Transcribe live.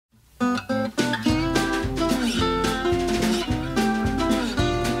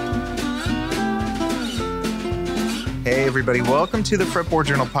Hey everybody, welcome to the Fretboard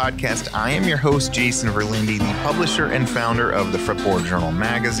Journal podcast. I am your host, Jason Verlinde, the publisher and founder of the Fretboard Journal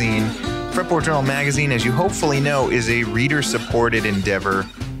magazine. Fretboard Journal magazine, as you hopefully know, is a reader-supported endeavor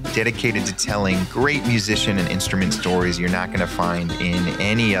dedicated to telling great musician and instrument stories you're not going to find in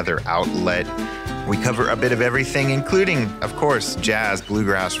any other outlet. We cover a bit of everything, including, of course, jazz,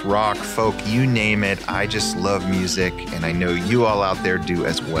 bluegrass, rock, folk, you name it. I just love music, and I know you all out there do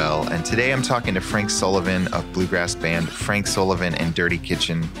as well. And today I'm talking to Frank Solivan of bluegrass band Frank Solivan and Dirty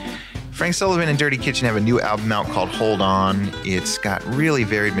Kitchen. Frank Solivan and Dirty Kitchen have a new album out called Hold On. It's got really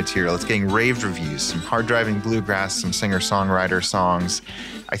varied material. It's getting raved reviews, some hard-driving bluegrass, some singer-songwriter songs.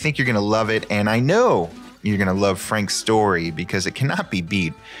 I think you're going to love it, and I know you're going to love Frank's story because it cannot be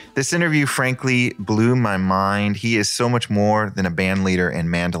beat. This interview, frankly, blew my mind. He is so much more than a band leader and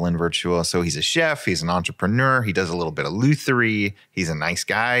mandolin virtuoso. He's a chef. He's an entrepreneur. He does a little bit of lutherie. He's a nice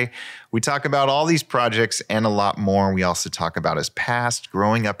guy. We talk about all these projects and a lot more. We also talk about his past,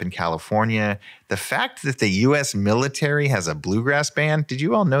 growing up in California, the fact that the U.S. military has a bluegrass band. Did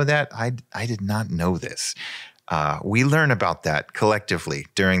you all know that? I did not know this. We learn about that collectively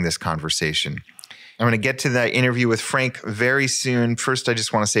during this conversation. I'm going to get to the interview with Frank very soon. First, I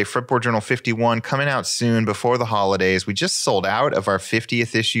just want to say Fretboard Journal 51 coming out soon before the holidays. We just sold out of our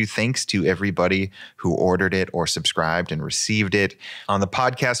 50th issue. Thanks to everybody who ordered it or subscribed and received it. On the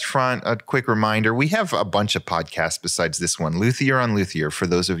podcast front, a quick reminder, we have a bunch of podcasts besides this one. Luthier on Luthier for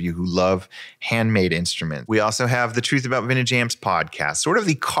those of you who love handmade instruments. We also have the Truth About Vintage Amps podcast, sort of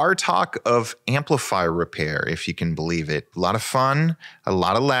the car talk of amplifier repair, if you can believe it. A lot of fun, a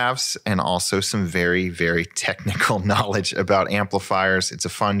lot of laughs, and also some very technical knowledge about amplifiers. It's a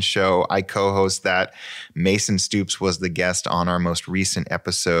fun show. I co-host that. Mason Stoops was the guest on our most recent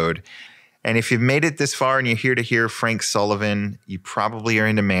episode. And if you've made it this far and you're here to hear Frank Solivan, you probably are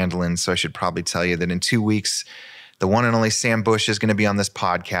into mandolins. So I should probably tell you that in 2 weeks, the one and only Sam Bush is going to be on this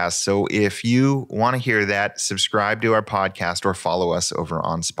podcast. So if you want to hear that, subscribe to our podcast or follow us over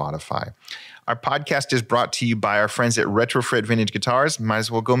on Spotify. Our podcast is brought to you by our friends at Retrofret Vintage Guitars. Might as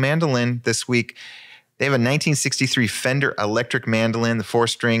well go mandolin this week. They have a 1963 Fender electric mandolin, the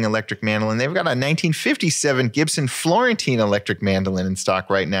 4-string electric mandolin. They've got a 1957 Gibson Florentine electric mandolin in stock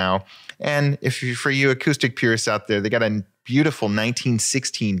right now. And for you acoustic purists out there, they got a beautiful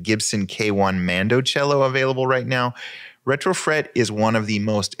 1916 Gibson K1 Mandocello available right now. Retrofret is one of the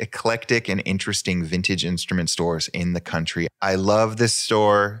most eclectic and interesting vintage instrument stores in the country. I love this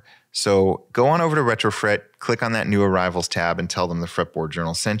store. So go on over to Retrofret, click on that new arrivals tab and tell them the Fretboard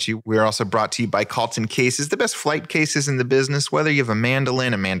Journal sent you. We're also brought to you by Calton Cases, the best flight cases in the business. Whether you have a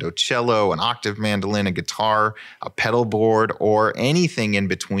mandolin, a mandocello, an octave mandolin, a guitar, a pedal board, or anything in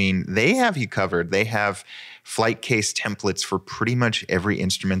between, they have you covered. They have flight case templates for pretty much every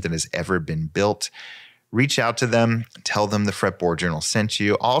instrument that has ever been built. Reach out to them, tell them the Fretboard Journal sent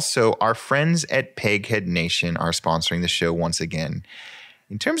you. Also, our friends at Peghead Nation are sponsoring the show once again.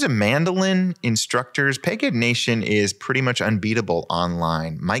 In terms of mandolin instructors, Peghead Nation is pretty much unbeatable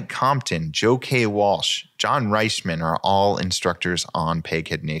online. Mike Compton, Joe K. Walsh, John Reichman are all instructors on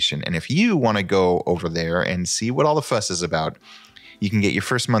Peghead Nation. And if you want to go over there and see what all the fuss is about, you can get your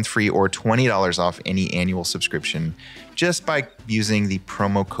first month free or $20 off any annual subscription just by using the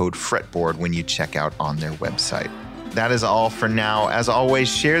promo code FRETBOARD when you check out on their website. That is all for now. As always,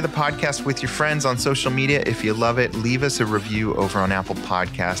 share the podcast with your friends on social media. If you love it, leave us a review over on Apple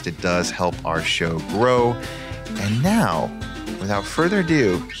Podcast. It does help our show grow. And now, without further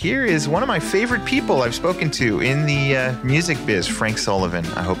ado, here is one of my favorite people I've spoken to in the music biz, Frank Solivan.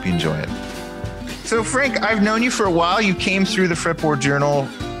 I hope you enjoy it. So, Frank, I've known you for a while. You came through the Fretboard Journal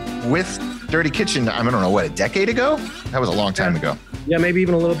with Dirty Kitchen, I don't know, what, a decade ago? That was a long time ago. Yeah, maybe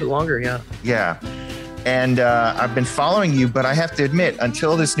even a little bit longer, yeah. Yeah. And I've been following you, but I have to admit,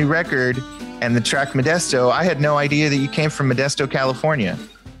 until this new record and the track Modesto, I had no idea that you came from Modesto, California.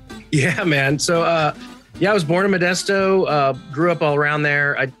 Yeah, man. So, I was born in Modesto, grew up all around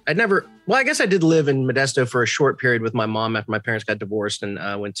there. I guess I did live in Modesto for a short period with my mom after my parents got divorced, and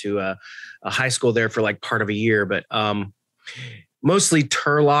went to a high school there for like part of a year, but mostly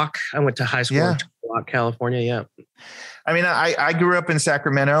Turlock. I went to high school in Turlock, California, yeah. I mean, I grew up in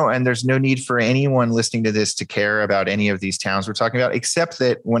Sacramento, and there's no need for anyone listening to this to care about any of these towns we're talking about, except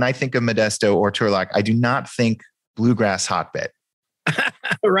that when I think of Modesto or Turlock, I do not think bluegrass hotbed.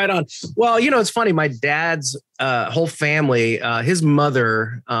 Right on. Well, it's funny. My dad's whole family, his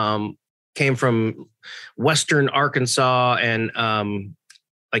mother came from Western Arkansas and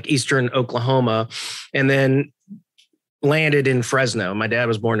like Eastern Oklahoma, and then landed in Fresno. My dad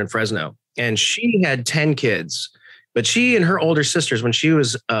was born in Fresno, and she had 10 kids. But she and her older sisters, when she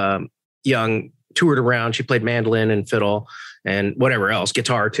was young, toured around. She played mandolin and fiddle and whatever else,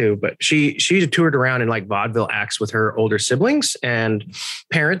 guitar too. But she toured around in like vaudeville acts with her older siblings and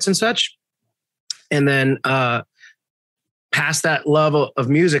parents and such. And then passed that love of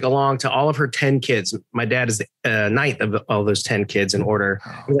music along to all of her 10 kids. My dad is the ninth of all those 10 kids in order.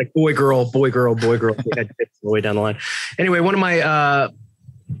 It was like boy, girl, boy, girl, boy, girl. All the way down the line. Anyway, one of my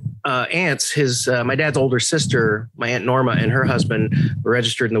aunts, my dad's older sister, my Aunt Norma, and her husband were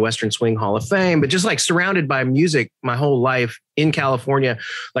registered in the Western Swing Hall of Fame, but just like surrounded by music my whole life in California,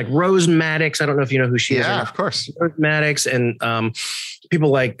 like Rose Maddox. I don't know if you know who she is. Yeah, of course. Rose Maddox and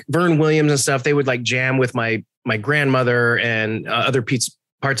people like Vern Williams and stuff. They would like jam with my grandmother and other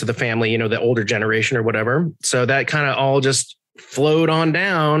parts of the family, the older generation or whatever. So that kind of all just flowed on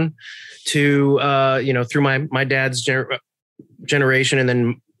down to, through my dad's generation and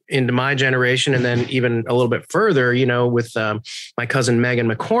then into my generation. And then even a little bit further, with my cousin, Megan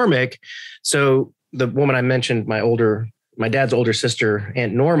McCormick. So the woman I mentioned, my dad's older sister,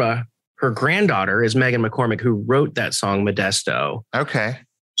 Aunt Norma, her granddaughter is Megan McCormick, who wrote that song Modesto. Okay.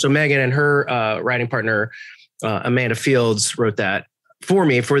 So Megan and her writing partner, Amanda Fields, wrote that for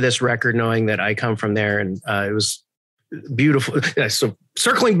me for this record, knowing that I come from there. And it was beautiful. So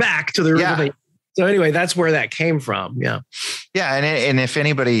circling back to the original. So anyway, that's where that came from. Yeah. Yeah. And if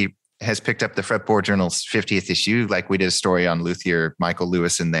anybody has picked up the Fretboard Journal's 50th issue, like we did a story on luthier Michael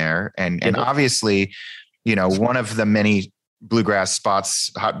Lewis in there. And obviously, one of the many bluegrass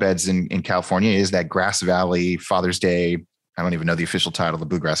spots, hotbeds in California is that Grass Valley Father's Day. I don't even know the official title, the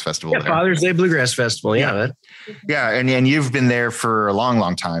Bluegrass Festival. Yeah, Father's Day Bluegrass Festival. Yeah. Yeah. And you've been there for a long,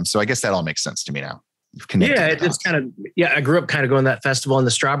 long time. So I guess that all makes sense to me now. It's kind of, I grew up kind of going to that festival and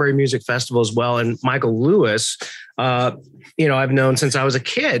the Strawberry Music Festival as well. And Michael Lewis, I've known since I was a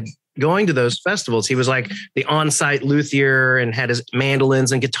kid going to those festivals. He was like the on-site luthier and had his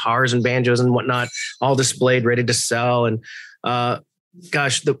mandolins and guitars and banjos and whatnot all displayed, ready to sell. And the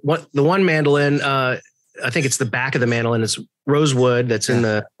one mandolin, I think it's the back of the mandolin. It's rosewood that's in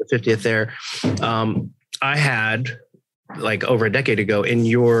the 50th there. I had like over a decade ago in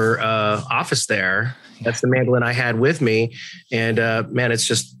your office there. That's the mandolin I had with me. And man, it's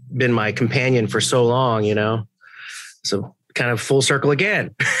just been my companion for so long, so kind of full circle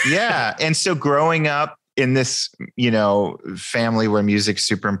again. Yeah. And so growing up in this, family where music's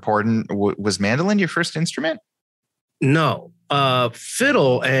super important, was mandolin your first instrument? No.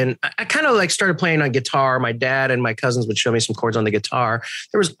 Fiddle. And I kind of like started playing on guitar. My dad and my cousins would show me some chords on the guitar.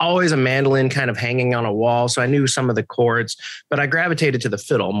 There was always a mandolin kind of hanging on a wall. So I knew some of the chords, but I gravitated to the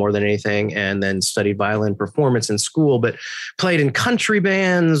fiddle more than anything, and then studied violin performance in school, but played in country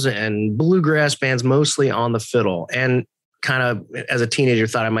bands and bluegrass bands, mostly on the fiddle. And kind of as a teenager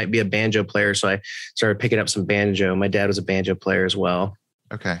thought I might be a banjo player. So I started picking up some banjo. My dad was a banjo player as well.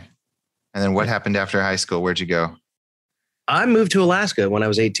 Okay. And then what happened after high school? Where'd you go? I moved to Alaska when I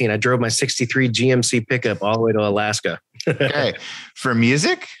was 18. I drove my 63 GMC pickup all the way to Alaska. Okay. For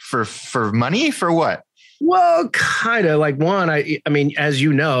music? For money? For what? Well, kind of like one, I mean, as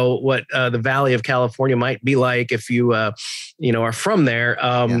you know, what the Valley of California might be like if you, are from there.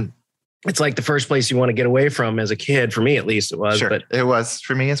 It's like the first place you want to get away from as a kid. For me, at least it was. Sure, but it was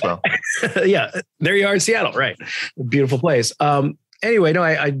for me as well. Yeah. There you are in Seattle. Right. Beautiful place. Anyway, no,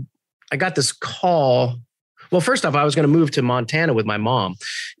 I got this call. Well, first off, I was going to move to Montana with my mom,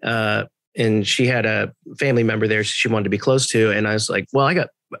 and she had a family member there she wanted to be close to. And I was like, well,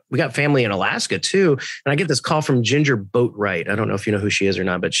 we got family in Alaska too. And I get this call from Ginger Boatwright. I don't know if you know who she is or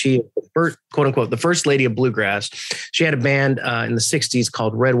not, but she, quote unquote, the first lady of bluegrass. She had a band in the 60s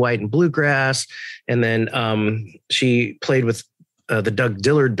called Red, White, and Bluegrass. And then she played with the Doug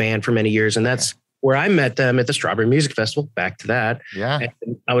Dillard band for many years. And that's where I met them at the Strawberry Music Festival. Back to that. Yeah.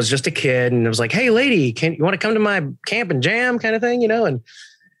 And I was just a kid and I was like, hey, lady, you want to come to my camp and jam kind of thing, And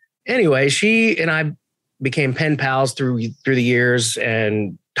anyway, she and I became pen pals through the years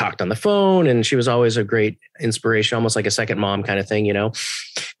and talked on the phone. And she was always a great inspiration, almost like a second mom kind of thing,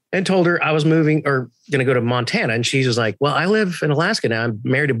 And told her I was moving or going to go to Montana. And she was like, well, I live in Alaska now. I'm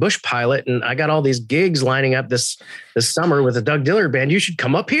married a bush pilot and I got all these gigs lining up this summer with the Doug Dillard band. You should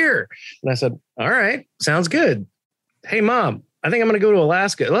come up here. And I said, all right, sounds good. Hey, Mom, I think I'm going to go to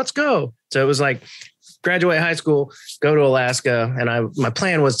Alaska. Let's go. So it was like graduate high school, go to Alaska. And my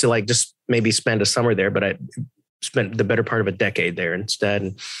plan was to like just maybe spend a summer there, but I spent the better part of a decade there instead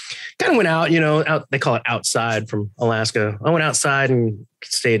and kind of went out, out, they call it outside from Alaska. I went outside and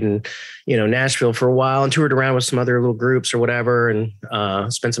stayed in, Nashville for a while and toured around with some other little groups or whatever.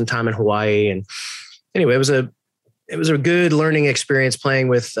 And spent some time in Hawaii. And anyway, it was a good learning experience playing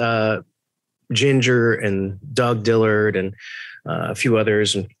with Ginger and Doug Dillard and a few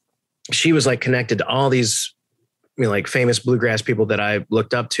others. And she was like connected to all these, like famous bluegrass people that I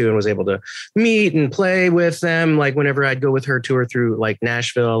looked up to and was able to meet and play with them. Like whenever I'd go with her tour through like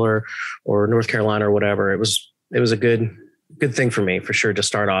Nashville or North Carolina or whatever, it was a good thing for me for sure to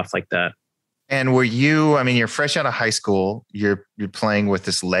start off like that. And were you, I mean, you're fresh out of high school, you're playing with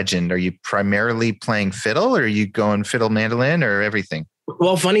this legend. Are you primarily playing fiddle, or are you going fiddle, mandolin, or everything?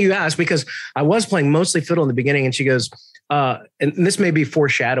 Well, funny you ask, because I was playing mostly fiddle in the beginning, and she goes, and this may be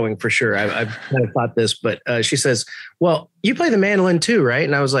foreshadowing for sure. I've kind of thought this, but she says, well, you play the mandolin too, right?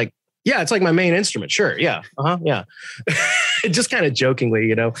 And I was like, yeah, it's like my main instrument. Sure. Yeah. Yeah. Just kind of jokingly,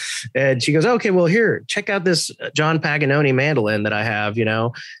 you know, and she goes, okay, well, here, check out this John Paganoni mandolin that I have, you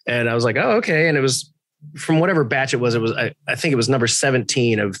know? And I was like, oh, okay. And it was from whatever batch it was, I think it was number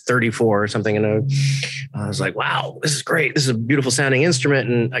 17 of 34 or something. And I was like, wow, this is great. This is a beautiful sounding instrument.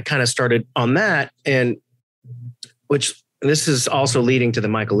 And I kind of started on that, and which this is also leading to the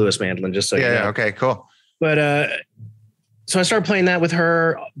Michael Lewis mandolin, just so you know. Yeah. Okay, cool. But, so I started playing that with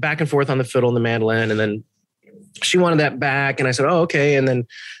her back and forth on the fiddle and the mandolin. And then she wanted that back. And I said, oh, okay. And then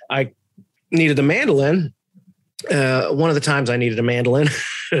I needed a mandolin. One of the times I needed a mandolin,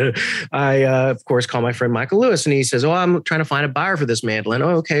 I, of course, called my friend Michael Lewis, and he says, oh, I'm trying to find a buyer for this mandolin.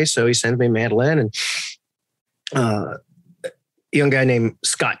 Oh, okay. So he sends me a mandolin, and a young guy named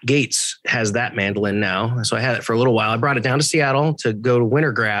Scott Gates has that mandolin now. So I had it for a little while. I brought it down to Seattle to go to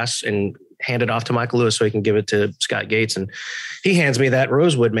Wintergrass and hand it off to Michael Lewis so he can give it to Scott Gates. And he hands me that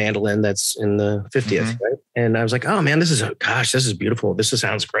rosewood mandolin that's in the 50th. Mm-hmm. Right. And I was like, oh man, this is beautiful. This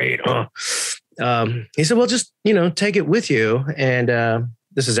sounds great. Oh. He said, well, just, you know, take it with you. And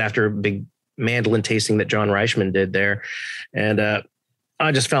this is after a big mandolin tasting that John Reichman did there. And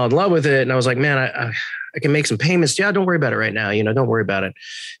I just fell in love with it. And I was like, man, I can make some payments. Yeah, don't worry about it right now. You know, don't worry about it.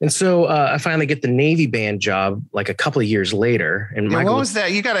 And so I finally get the Navy band job like a couple of years later. And what was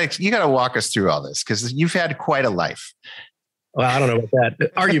that? You gotta walk us through all this, because you've had quite a life. Well, I don't know about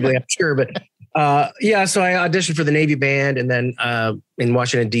that. Arguably, I'm sure, but yeah. So I auditioned for the Navy band, and then in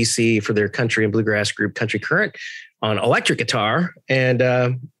Washington D.C. for their country and bluegrass group, Country Current, on electric guitar, and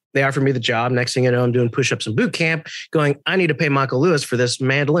they offered me the job. Next thing you know, I'm doing push-ups in boot camp, going, I need to pay Michael Lewis for this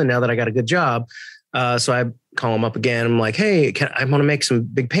mandolin now that I got a good job. So I call him up again. I'm like, hey, I want to make some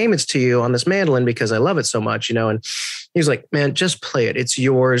big payments to you on this mandolin because I love it so much, you know? And he's like, man, just play it. It's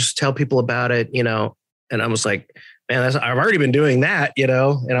yours. Tell people about it, you know? And I was like, man, I've already been doing that, you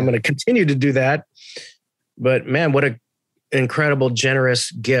know, and I'm going to continue to do that. But man, what an incredible,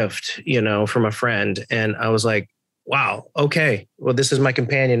 generous gift, you know, from a friend. And I was like, wow, okay, well, this is my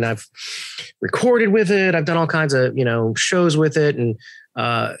companion. I've recorded with it. I've done all kinds of, you know, shows with it. And,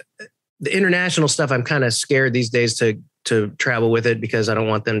 the international stuff, I'm kind of scared these days to travel with it, because I don't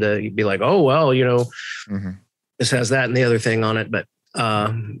want them to be like, oh, well, you know, mm-hmm. This has that and the other thing on it. But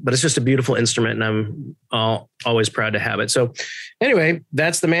it's just a beautiful instrument, and I'm always proud to have it. So anyway,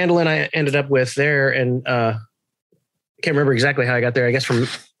 that's the mandolin I ended up with there. And I can't remember exactly how I got there. I guess from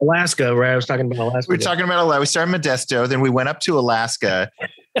Alaska, right? I was talking about Alaska. We started in Modesto, then we went up to Alaska.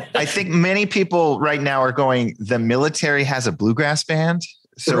 I think many people right now are going, the military has a bluegrass band.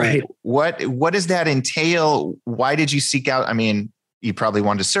 So right. What does that entail? Why did you seek out? I mean, you probably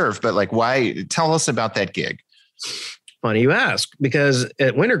wanted to serve, but like, why? Tell us about that gig. Funny you ask, because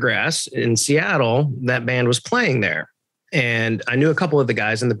at Wintergrass in Seattle, that band was playing there. And I knew a couple of the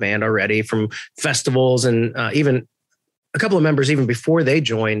guys in the band already from festivals, and even a couple of members even before they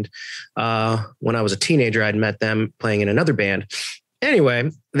joined. When I was a teenager, I'd met them playing in another band. Anyway,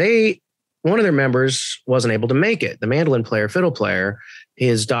 one of their members wasn't able to make it. The mandolin player, fiddle player,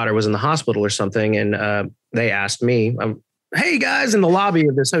 his daughter was in the hospital or something. And they asked me, hey guys, in the lobby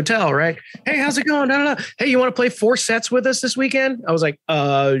of this hotel, right? Hey, how's it going? No. Hey, you want to play 4 sets with us this weekend? I was like,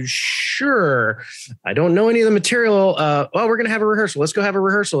 sure. I don't know any of the material. Well, we're going to have a rehearsal. Let's go have a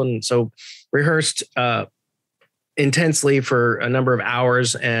rehearsal. And so rehearsed intensely for a number of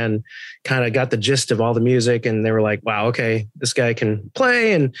hours and kind of got the gist of all the music. And they were like, wow, okay, this guy can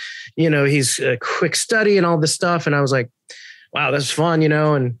play. And, you know, he's a quick study and all this stuff. And I was like, wow, that's fun, you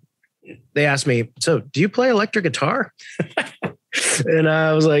know? And they asked me, so do you play electric guitar? And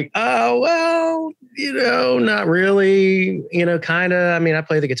I was like, oh, well, you know, not really, you know, kind of. I mean, I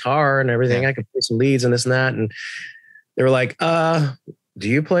play the guitar and everything. I can play some leads and this and that. And they were like, do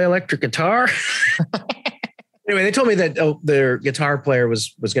you play electric guitar? Anyway, they told me that their guitar player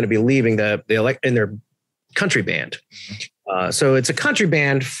was going to be leaving in their country band. So it's a country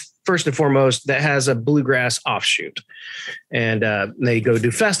band, first and foremost, that has a bluegrass offshoot. And they go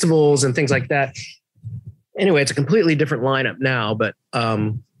do festivals and things like that. Anyway, it's a completely different lineup now. But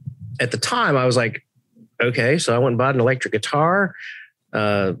at the time, I was like, okay, so I went and bought an electric guitar.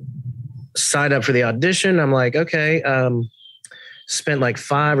 signed up for the audition. I'm like, okay. Spent like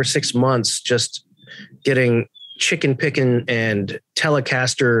 5 or 6 months just getting chicken picking and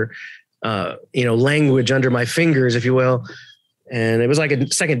Telecaster, language under my fingers, if you will. And it was like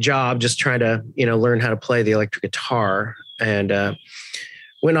a second job, just trying to, learn how to play the electric guitar. And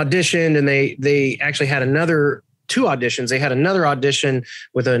went auditioned, and they actually had 2 auditions. They had another audition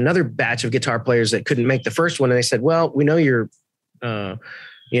with another batch of guitar players that couldn't make the first one. And they said, well, we know you're,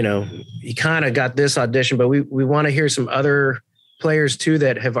 you kind of got this audition, but we want to hear some other players too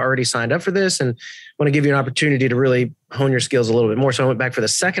that have already signed up for this and want to give you an opportunity to really hone your skills a little bit more. So I went back for the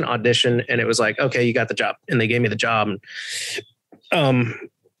second audition, and it was like, okay, you got the job. And they gave me the job, and,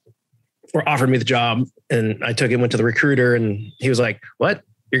 or offered me the job, and I took it, went to the recruiter, and he was like, what?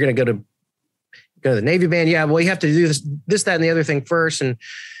 You're going to go to the Navy band? Yeah, well, you have to do this, that, and the other thing first. And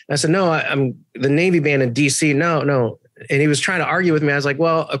I said, no, I'm the Navy band in DC. No. And he was trying to argue with me. I was like,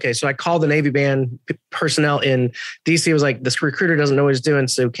 well, okay. So I called the Navy band personnel in DC. I was like, this recruiter doesn't know what he's doing.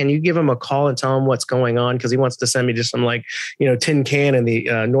 So can you give him a call and tell him what's going on? Cause he wants to send me just some tin can in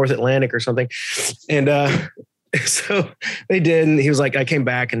the North Atlantic or something. And so they did. And he was like, I came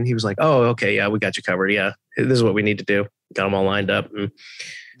back, and he was like, oh, okay. Yeah, we got you covered. Yeah. This is what we need to do. Got them all lined up. And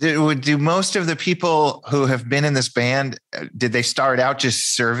do most of the people who have been in this band, did they start out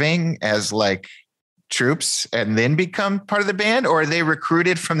just serving as like troops and then become part of the band, or are they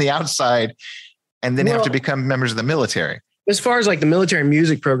recruited from the outside and then have to become members of the military? As far as like the military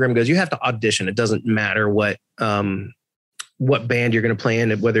music program goes, you have to audition. It doesn't matter what band you're going to play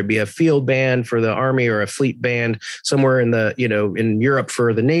in, whether it be a field band for the Army or a fleet band somewhere in the, in Europe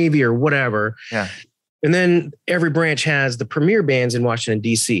for the Navy or whatever. Yeah. And then every branch has the premier bands in Washington,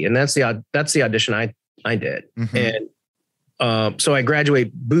 DC. And that's the audition I did. Mm-hmm. And so I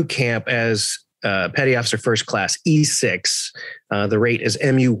graduate boot camp as Petty Officer First Class E6. The rate is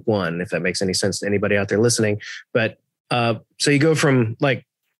MU1, if that makes any sense to anybody out there listening. But so you go from like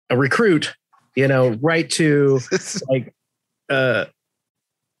a recruit, right to like a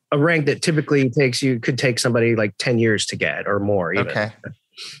rank that typically could take somebody like 10 years to get or more. Even. Okay.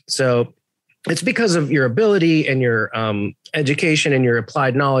 So it's because of your ability and your education and your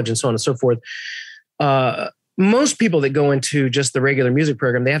applied knowledge and so on and so forth. Most people that go into just the regular music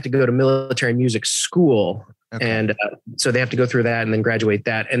program, they have to go to military music school. Okay. And so they have to go through that and then graduate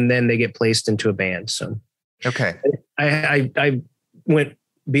that. And then they get placed into a band. So, okay. I went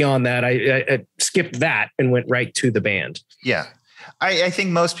beyond that. I skipped that and went right to the band. Yeah. I think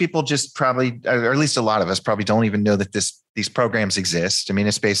most people just probably, or at least a lot of us probably don't even know that these programs exist. I mean,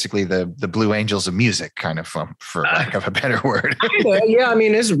 it's basically the Blue Angels of music, kind of, for lack of a better word. Yeah. I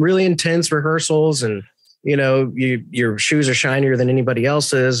mean, it's really intense rehearsals, and, your shoes are shinier than anybody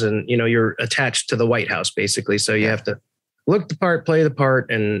else's, and, you're attached to the White House basically. So you have to look the part, play the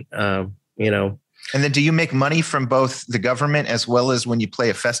part, and, And then do you make money from both the government as well as when you play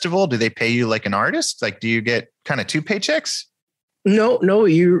a festival? Do they pay you like an artist? Like, do you get kind of 2 paychecks? No,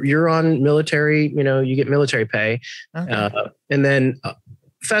 you're on military, you get military pay. Okay. And then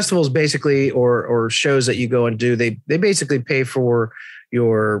festivals basically, or shows that you go and do, they basically pay for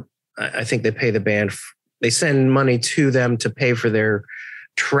I think they pay the band. They send money to them to pay for their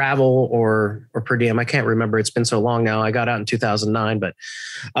travel or per diem. I can't remember. It's been so long now. I got out in 2009, but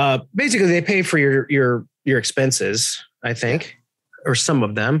basically they pay for your expenses, I think, or some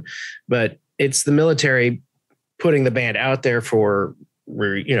of them, but it's the military putting the band out there for,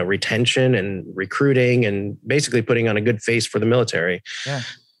 retention and recruiting, and basically putting on a good face for the military. Yeah.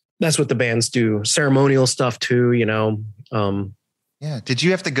 That's what the bands do. Ceremonial stuff too, Yeah. Did you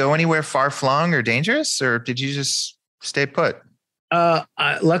have to go anywhere far flung or dangerous, or did you just stay put?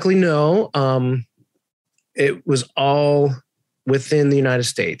 Luckily, no. It was all within the United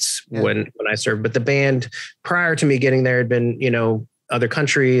States when I served, but the band prior to me getting there had been, other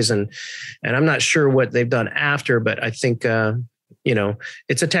countries, and I'm not sure what they've done after, but I think,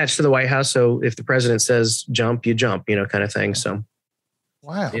 it's attached to the White House. So if the president says jump, you jump, kind of thing. So.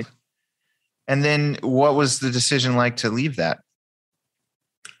 Wow. And then what was the decision like to leave that?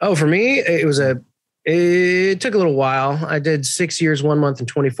 Oh, for me, it took a little while. I did 6 years, 1 month and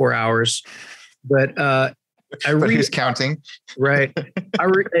 24 hours, but, who's counting? Right.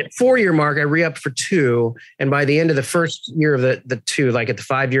 At 4-year mark, I re-upped for 2. And by the end of the first year of the 2, like at the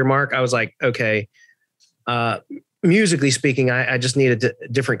 5-year mark, I was like, okay, musically speaking, I just needed a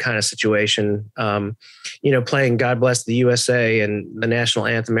different kind of situation. Playing God Bless the USA and the national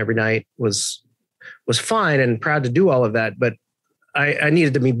anthem every night was fine and proud to do all of that. But I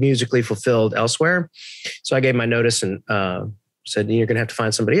needed to be musically fulfilled elsewhere. So I gave my notice and said, you're going to have to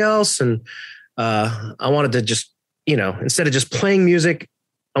find somebody else. And I wanted to just instead of just playing music,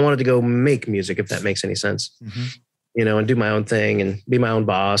 I wanted to go make music, if that makes any sense, and do my own thing and be my own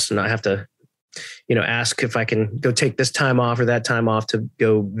boss and not have to, ask if I can go take this time off or that time off to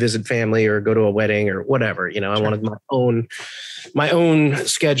go visit family or go to a wedding or whatever. I wanted my own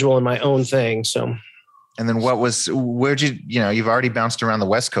schedule and my own thing. So. And then where'd you've already bounced around the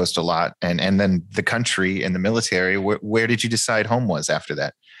West Coast a lot and then the country and the military. Where did you decide home was after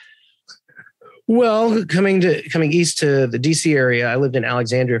that? Well, coming east to the DC area, I lived in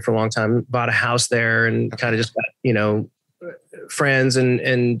Alexandria for a long time, bought a house there and kind of just got, friends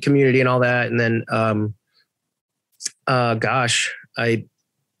and community and all that. And then, I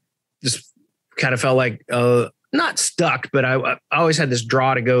just kind of felt like, not stuck, but I always had this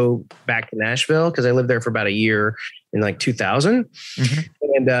draw to go back to Nashville because I lived there for about a year in like 2000 and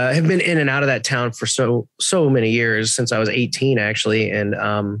have been in and out of that town for so many years since I was 18 actually. And,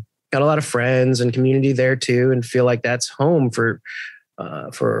 got a lot of friends and community there too. And feel like that's home for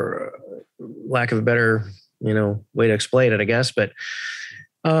lack of a better, way to explain it, I guess, but,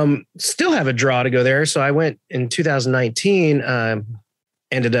 still have a draw to go there. So I went in 2019,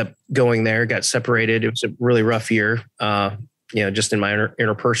 ended up going there, got separated. It was a really rough year, just in my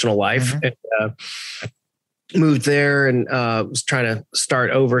interpersonal life. And, moved there and was trying to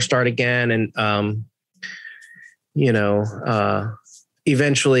start again. And,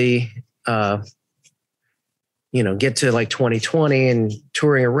 eventually, get to like 2020 and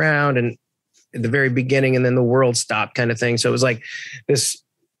touring around and at the very beginning, and then the world stopped kind of thing. So it was like this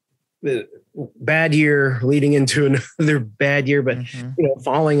bad year leading into another bad year, but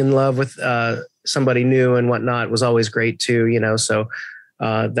falling in love with somebody new and whatnot was always great too, so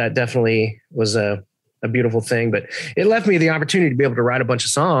that definitely was a beautiful thing. But it left me the opportunity to be able to write a bunch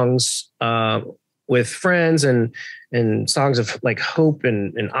of songs with friends and songs of like hope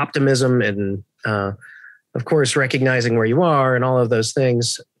and optimism and of course recognizing where you are and all of those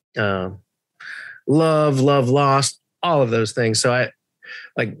things, love lost, all of those things. So I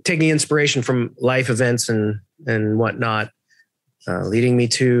like taking inspiration from life events and whatnot, leading me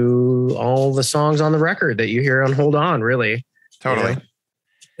to all the songs on the record that you hear on Hold On, really. Totally.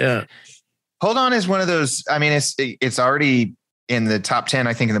 Yeah. Hold On is one of those, I mean, it's already in the top 10,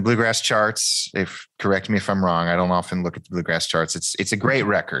 I think, in the bluegrass charts. Correct me if I'm wrong. I don't often look at the bluegrass charts. It's a great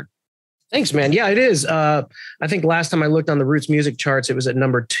record. Thanks, man. Yeah, it is. I think last time I looked on the Roots music charts, it was at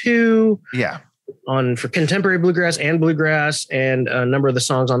number 2. Yeah. For contemporary bluegrass, and a number of the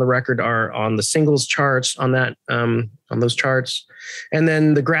songs on the record are on the singles charts on those charts. And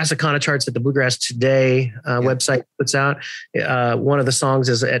then the Grassicana charts that the Bluegrass Today website puts out. One of the songs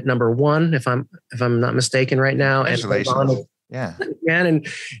is at number 1, if I'm not mistaken right now. Congratulations. Yeah. And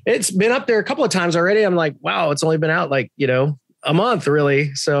it's been up there a couple of times already. I'm like, wow, it's only been out like, a month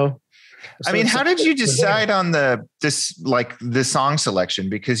really. So I mean, how did you decide on the song selection?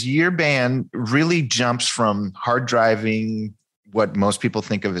 Because your band really jumps from hard driving, what most people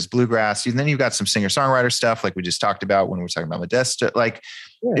think of as bluegrass. And then you've got some singer-songwriter stuff like we just talked about when we were talking about Modesto. Like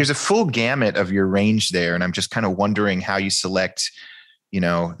there's a full gamut of your range there. And I'm just kind of wondering how you select,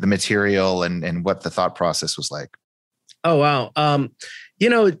 the material and what the thought process was like. Oh, wow.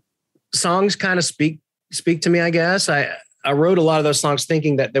 Songs kind of speak to me, I guess. I wrote a lot of those songs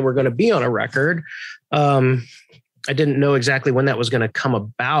thinking that they were going to be on a record. I didn't know exactly when that was going to come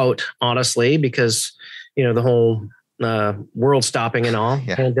about, honestly, because, the whole world stopping and all.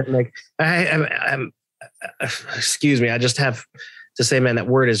 Yeah. Pandemic. I'm excuse me. I just have to say, man, that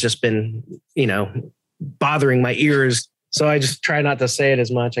word has just been, bothering my ears. So I just try not to say it as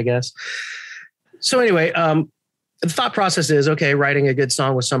much, I guess. So anyway, the thought process is, okay, writing a good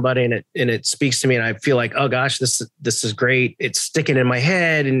song with somebody and it speaks to me and I feel like, oh gosh, this is great. It's sticking in my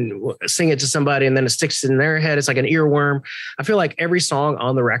head, and sing it to somebody and then it sticks in their head. It's like an earworm. I feel like every song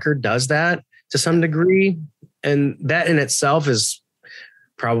on the record does that to some degree. And that in itself is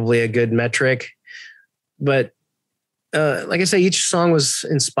probably a good metric. But like I say, each song was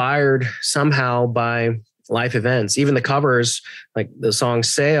inspired somehow by life events. Even the covers, like the song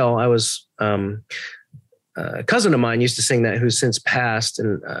Sail, I was, a cousin of mine used to sing that who's since passed,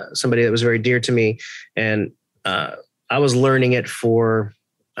 and somebody that was very dear to me. And I was learning it for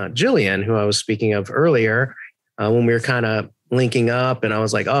Jillian, who I was speaking of earlier, when we were kind of linking up, and I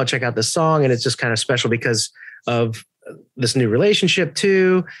was like, oh, check out this song. And it's just kind of special because of this new relationship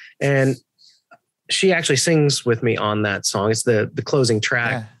too. And she actually sings with me on that song. It's the closing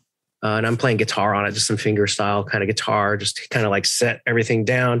track. Yeah. And I'm playing guitar on it, just some finger style kind of guitar, just to kind of like set everything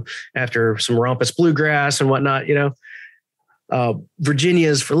down after some rompous bluegrass and whatnot,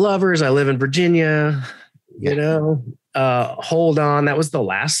 Virginia's for lovers. I live in Virginia, Hold On. That was the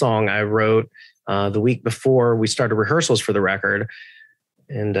last song I wrote. the week before we started rehearsals for the record,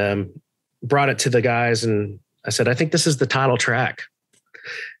 and brought it to the guys. And I said, I think this is the title track.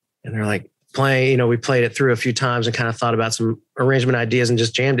 And they're like, we played it through a few times and kind of thought about some arrangement ideas and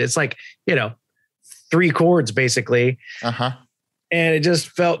just jammed it. It's like, 3 chords basically. Uh-huh. And it just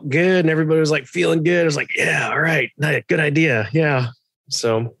felt good. And everybody was like feeling good. It was like, yeah, all right. Good idea. Yeah.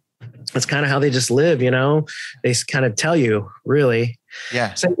 So that's kind of how they just live, they kind of tell you really.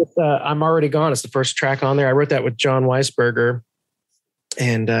 Yeah. Same with I'm Already Gone. It's the first track on there. I wrote that with John Weisberger,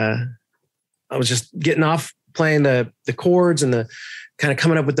 and I was just getting off playing the chords and the kind of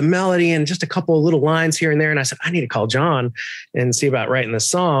coming up with the melody and just a couple of little lines here and there. And I said, I need to call John and see about writing the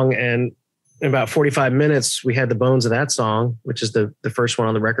song. And in about 45 minutes, we had the bones of that song, which is the first one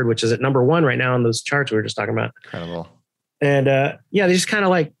on the record, which is at number 1 right now on those charts we were just talking about. Incredible. And they just kind of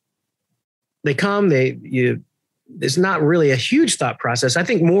like, they come, there's not really a huge thought process. I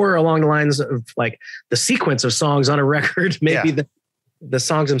think more along the lines of like the sequence of songs on a record, maybe the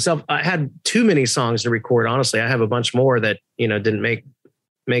songs themselves. I had too many songs to record. Honestly, I have a bunch more that, didn't make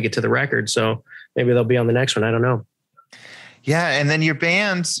it to the record. So maybe they'll be on the next one. I don't know. Yeah. And then your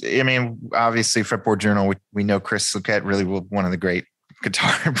band, obviously Fretboard Journal, we know Chris Luquette, really one of the great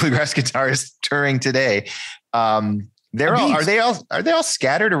bluegrass guitarists touring today. Are they all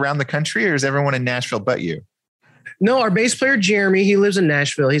scattered around the country, or is everyone in Nashville but you? No, our bass player, Jeremy, he lives in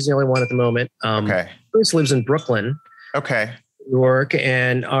Nashville. He's the only one at the moment. Okay. Chris lives in Brooklyn. Okay. New York.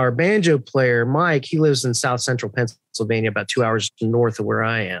 And our banjo player, Mike, he lives in South Central Pennsylvania, about 2 hours north of where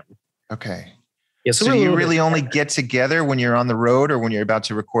I am. Okay. Yeah, so you really only get together when you're on the road or when you're about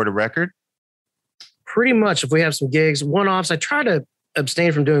to record a record? Pretty much. If we have some gigs, one-offs, I try to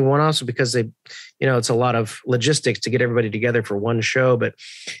abstain from doing one-offs because it's a lot of logistics to get everybody together for one show. But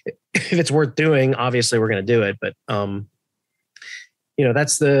if it's worth doing, obviously we're going to do it. But,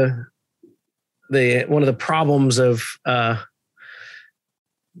 that's the one of the problems of,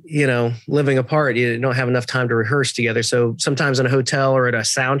 living apart. You don't have enough time to rehearse together. So sometimes in a hotel or at a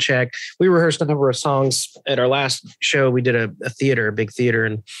sound check, we rehearsed a number of songs at our last show. We did a big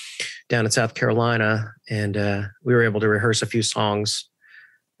theater down in South Carolina. And we were able to rehearse a few songs,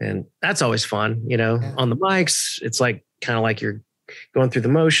 and that's always fun. On the mics, it's like kind of like you're going through the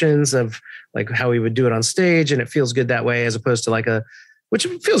motions of like how we would do it on stage. And it feels good that way, as opposed to which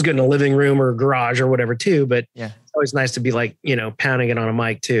feels good in a living room or garage or whatever too. But it's always nice to be pounding it on a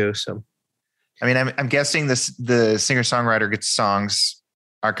mic too. So, I'm guessing the singer-songwriter songs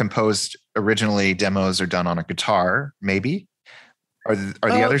are composed originally. Demos are done on a guitar, maybe. Are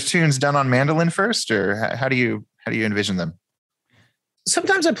the other tunes done on mandolin first, or how do you envision them?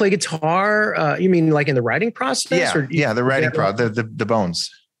 Sometimes I play guitar. You mean like in the writing process? The writing process, the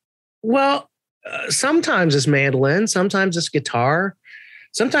bones. Well, sometimes it's mandolin, sometimes it's guitar.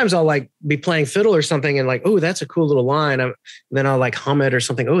 Sometimes I'll be playing fiddle or something and oh, that's a cool little line. Then I'll hum it or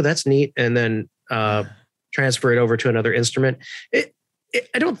something. Oh, that's neat. And then transfer it over to another instrument. I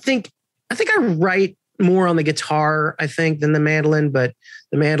think I write more on the guitar, than the mandolin, but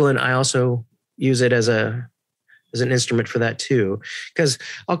the mandolin, I also use it as an instrument for that too. Cause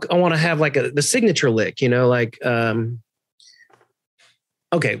I want to have the signature lick,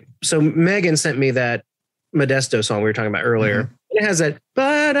 okay. So Megan sent me that Modesto song we were talking about earlier. Mm-hmm. It has that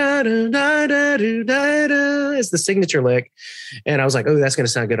it's the signature lick. And I was like, oh, that's going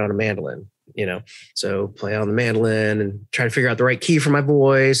to sound good on a mandolin, so play on the mandolin and try to figure out the right key for my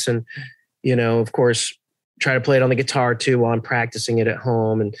voice. And, of course, try to play it on the guitar too while I'm practicing it at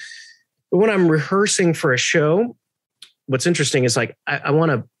home. But when I'm rehearsing for a show, what's interesting is I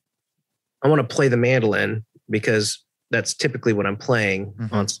want to play the mandolin because that's typically what I'm playing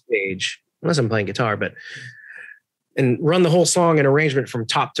on stage, unless I'm playing guitar, and run the whole song and arrangement from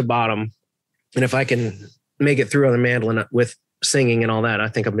top to bottom. And if I can make it through on the mandolin with singing and all that, I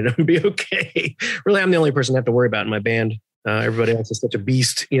think I'm going to be okay. Really, I'm the only person I have to worry about in my band. Everybody else is such a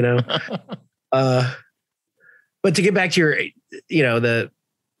beast, But to get back to your,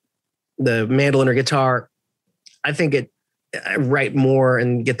 the mandolin or guitar, I think I write more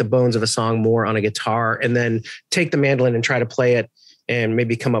and get the bones of a song more on a guitar, and then take the mandolin and try to play it and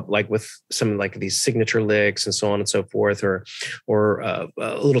maybe come up with some these signature licks and so on and so forth, or a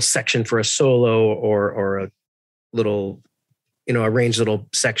little section for a solo, or a little, arranged little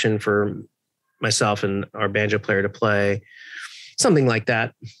section for myself and our banjo player to play, something like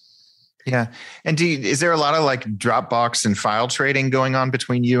that. Yeah. And is there a lot of Dropbox and file trading going on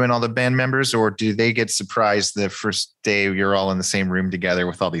between you and all the band members, or do they get surprised the first day you're all in the same room together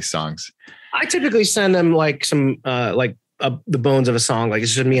with all these songs? I typically send them some the bones of a song,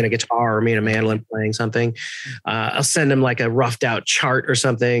 it's just me and a guitar or me and a mandolin playing something. I'll send them a roughed out chart or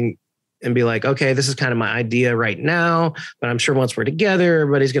something, and be like, okay, this is kind of my idea right now, but I'm sure once we're together,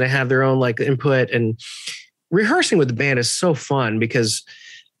 everybody's going to have their own like input. And rehearsing with the band is so fun because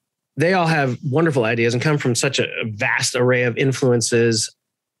they all have wonderful ideas and come from such a vast array of influences.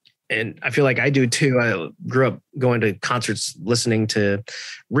 And I feel like I do too. I grew up going to concerts, listening to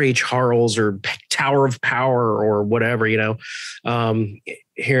Ray Charles or Tower of Power or whatever,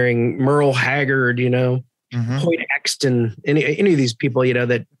 hearing Merle Haggard, Hoyt Axton, any of these people,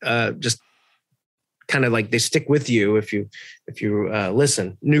 that just kind of like they stick with you if you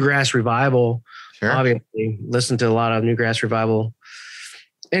listen. Newgrass Revival, sure. Obviously, listen to a lot of Newgrass Revival.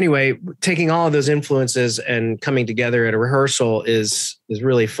 Anyway, taking all of those influences and coming together at a rehearsal is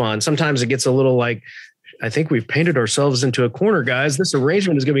really fun. Sometimes it gets a little like, I think we've painted ourselves into a corner, guys. This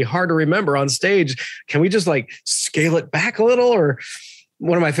arrangement is going to be hard to remember on stage. Can we just like scale it back a little? Or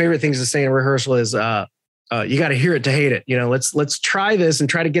one of my favorite things to say in a rehearsal is, you got to hear it to hate it. Let's try this and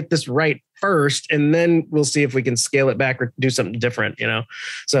try to get this right first, and then we'll see if we can scale it back or do something different.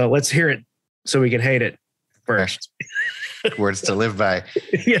 So let's hear it so we can hate it first. Words to live by.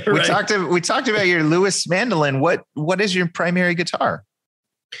 Yeah, right. We talked about your Lewis mandolin. What is your primary guitar?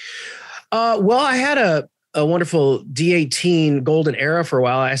 Well, I had a wonderful D18 Golden Era for a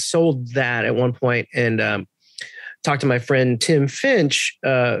while. I sold that at one point and talked to my friend Tim Finch,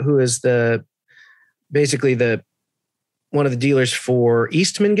 who is basically one of the dealers for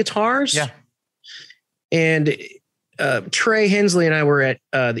Eastman guitars. Yeah. And Trey Hensley and I were at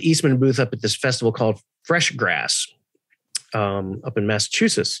the Eastman booth up at this festival called Fresh Grass up in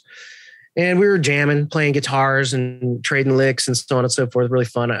Massachusetts. And we were jamming, playing guitars and trading licks and so on and so forth. Really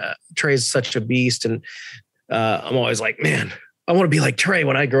fun. Trey's such a beast. And I'm always like, man, I want to be like Trey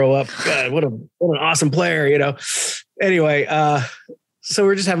when I grow up. God, what an awesome player, Anyway, so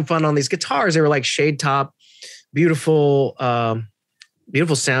we're just having fun on these guitars. They were like shade top, beautiful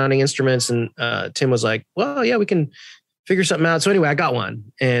sounding instruments. And Tim was like, well, yeah, we can figure something out. So anyway, I got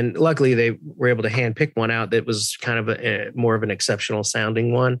one. And luckily they were able to hand pick one out that was kind of more of an exceptional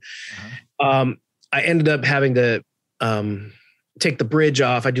sounding one. Uh-huh. I ended up having to take the bridge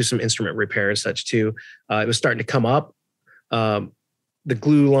off. I do some instrument repair and such too. It was starting to come up. The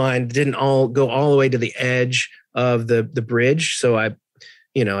glue line didn't go all the way to the edge of the bridge. So I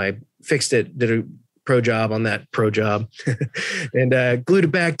fixed it, did a pro job on that pro job and glued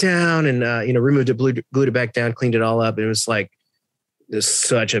it back down and, removed it, glued it back down, cleaned it all up. And it was like, it's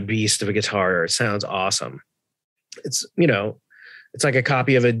such a beast of a guitar. It sounds awesome. It's, it's like a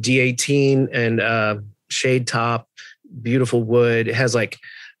copy of a D18 and shade top, beautiful wood. It has like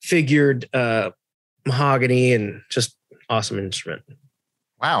figured mahogany and just awesome instrument.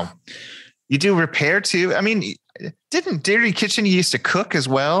 Wow. You do repair too? I mean, didn't Dirty Kitchen used to cook as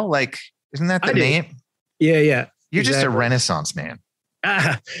well? Like, isn't that the name? Yeah. You're exactly. Just a Renaissance man.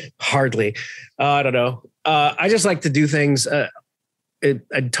 Hardly. I don't know. I just like to do things.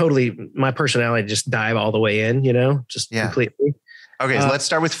 My personality just dive all the way in, completely. Okay. So let's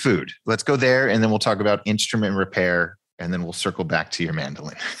start with food. Let's go there. And then we'll talk about instrument repair. And then we'll circle back to your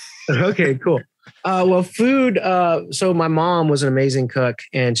mandolin. Okay, cool. Well, food. So my mom was an amazing cook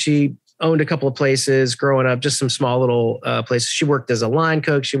and she owned a couple of places growing up, just some small little places. She worked as a line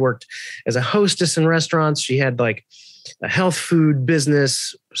cook. She worked as a hostess in restaurants. She had like a health food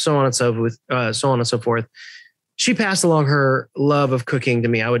business, so on and so forth. She passed along her love of cooking to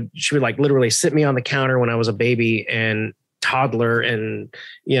me. She would like literally sit me on the counter when I was a baby and toddler and,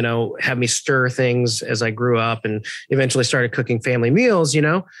 have me stir things as I grew up and eventually started cooking family meals,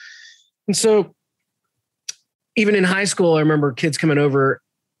 And so even in high school, I remember kids coming over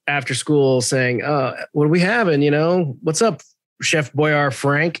after school saying, what are we having? What's up, Chef Boyar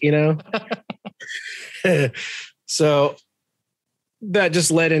Frank, So that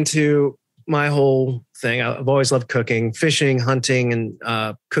just led into my whole thing. I've always loved cooking, fishing, hunting,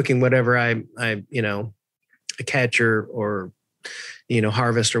 and cooking whatever I catch or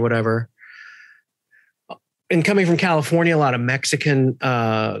harvest or whatever. And coming from California, a lot of Mexican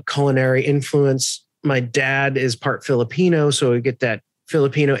culinary influence. My dad is part Filipino, so we get that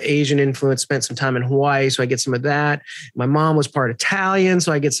Filipino Asian influence. Spent some time in Hawaii, so I get some of that. My mom was part Italian,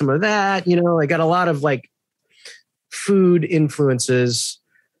 so I get some of that. I got a lot of like food influences,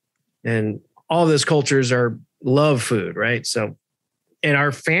 and all of those cultures love food, right? So in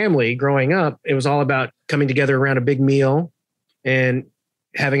our family growing up, it was all about coming together around a big meal and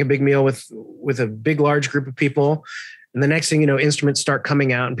having a big meal with a big, large group of people. And the next thing, instruments start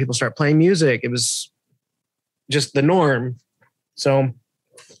coming out and people start playing music. It was just the norm. So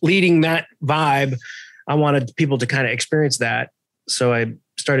leading that vibe, I wanted people to kind of experience that. So I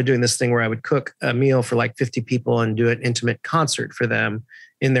started doing this thing where I would cook a meal for like 50 people and do an intimate concert for them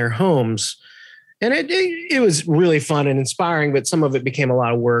in their homes. And it was really fun and inspiring, but some of it became a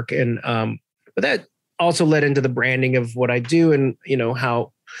lot of work. And but that also led into the branding of what I do and,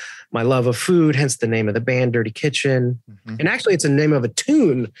 how my love of food, hence the name of the band, Dirty Kitchen. Mm-hmm. And actually, it's the name of a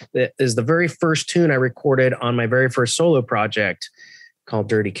tune that is the very first tune I recorded on my very first solo project called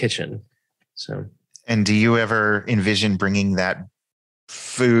Dirty Kitchen. So, and do you ever envision bringing that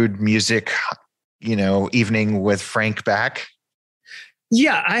food, music, evening with Frank back?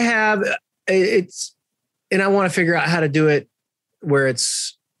 Yeah, I have. And I want to figure out how to do it where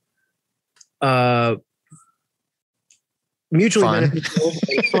it's mutually beneficial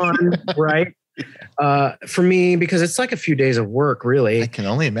and fun, right? For me, because it's like a few days of work, really. I can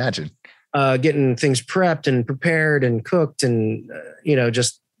only imagine. Getting things prepped and prepared and cooked and,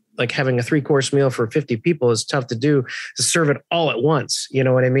 just like having a 3-course meal for 50 people is tough to do, to serve it all at once. You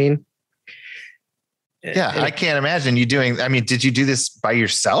know what I mean? Yeah, I can't imagine you doing. I mean, did you do this by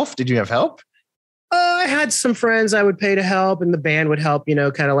yourself? Did you have help? I had some friends I would pay to help, and the band would help, kind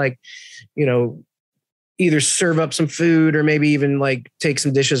of like, either serve up some food or maybe even like take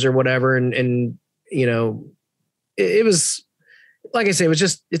some dishes or whatever. And it was, like I say,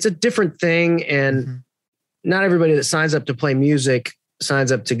 it's a different thing. And not everybody that signs up to play music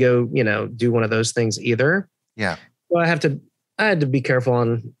signs up to go, do one of those things either. Yeah. So I had to be careful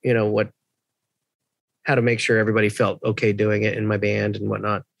on, how to make sure everybody felt okay doing it in my band and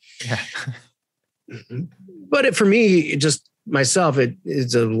whatnot. Yeah. But for me, just myself,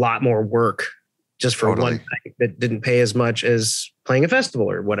 it's a lot more work just for one night that didn't pay as much as playing a festival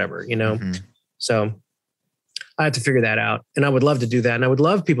or whatever, So I had to figure that out, and I would love to do that. And I would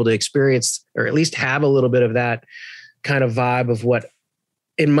love people to experience, or at least have a little bit of that kind of vibe of what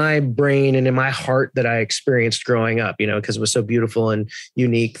in my brain and in my heart that I experienced growing up, because it was so beautiful and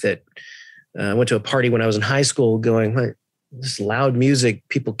unique that I went to a party when I was in high school going, like, this loud music,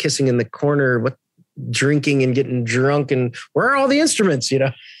 people kissing in the corner, drinking and getting drunk, and where are all the instruments,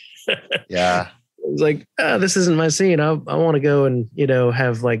 Yeah. It was like, this isn't my scene. I want to go and,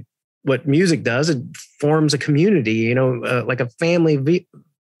 have like what music does. It forms a community, like a family.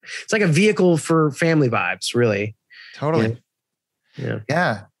 It's like a vehicle for family vibes, really. Totally. Yeah.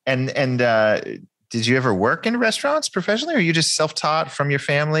 Yeah. And did you ever work in restaurants professionally, or are you just self-taught from your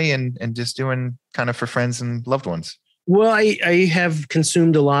family and just doing kind of for friends and loved ones? Well, I have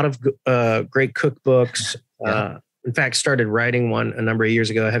consumed a lot of great cookbooks. Yeah. In fact, started writing one a number of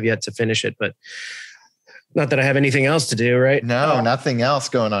years ago. I have yet to finish it, but not that I have anything else to do, right? No, nothing else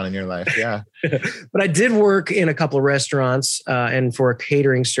going on in your life. Yeah. But I did work in a couple of restaurants and for a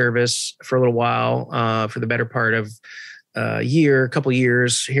catering service for a little while, for the better part of a couple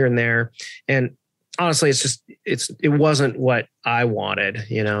years here and there. And honestly, it wasn't what I wanted,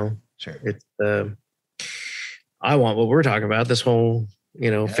 Sure. It's I want what we're talking about, this whole,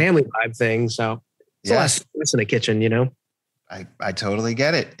 family vibe thing. So it's a lot of stress in the kitchen, I totally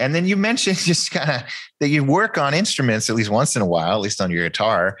get it. And then you mentioned just kind of that you work on instruments at least once in a while, at least on your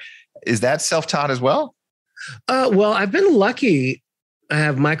guitar. Is that self-taught as well? Well, I've been lucky. I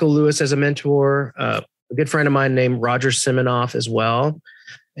have Michael Lewis as a mentor, a good friend of mine named Roger Siminoff as well.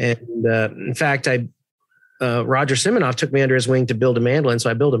 And in fact, Roger Siminoff took me under his wing to build a mandolin. So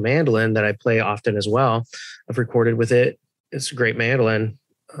I built a mandolin that I play often as well. I've recorded with it. It's a great mandolin.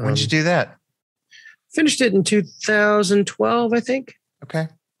 When did you do that? Finished it in 2012, I think. Okay.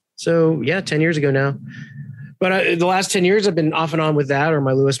 So 10 years ago now. But the last 10 years I've been off and on with that, or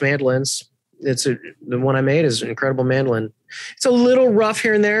my Lewis mandolins. The one I made is an incredible mandolin. It's a little rough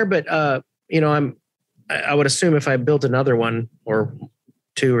here and there, but I would assume if I built another one or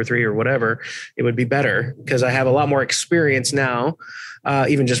 2 or 3 or whatever, it would be better because I have a lot more experience now,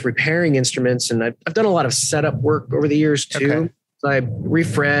 even just repairing instruments. And I've done a lot of setup work over the years too. Okay. So I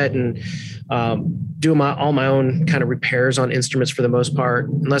refret and do all my own kind of repairs on instruments for the most part,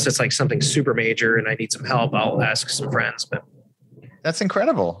 unless it's like something super major and I need some help, I'll ask some friends. But that's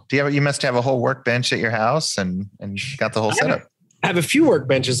incredible. You must have a whole workbench at your house and got the whole setup. I have a few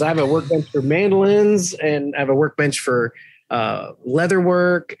workbenches. I have a workbench for mandolins, and I have a workbench for leather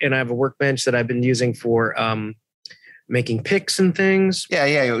work, and I have a workbench that I've been using for making picks and things.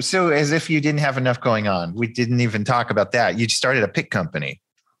 Yeah. So as if you didn't have enough going on. We didn't even talk about that. You started a pick company.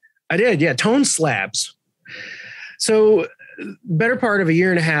 I did. Yeah. Tone Slabs. So better part of a year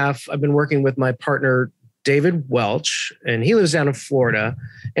and a half, I've been working with my partner, David Welch, and he lives down in Florida.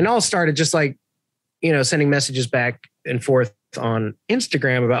 And all started just like, sending messages back and forth on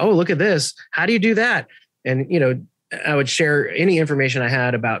Instagram about, oh, look at this. How do you do that? And, I would share any information I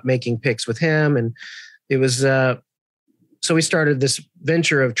had about making picks with him. And it was, so we started this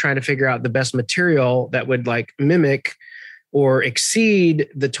venture of trying to figure out the best material that would like mimic or exceed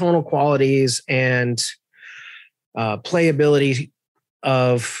the tonal qualities and playability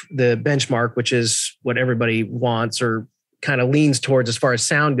of the benchmark, which is what everybody wants or kind of leans towards as far as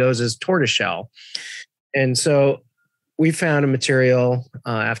sound goes, is tortoiseshell. And so we found a material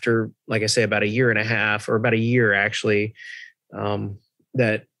after, like I say, about a year and a half, or about a year actually,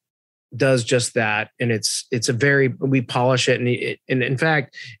 that does just that. And it's we polish it, and in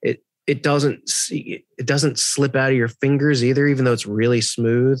fact, it doesn't slip out of your fingers either, even though it's really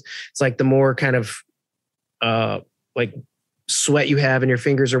smooth. It's like the more kind of like sweat you have in your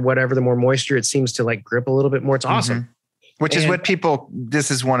fingers or whatever, the more moisture it seems to like grip a little bit more. It's awesome. Which is what this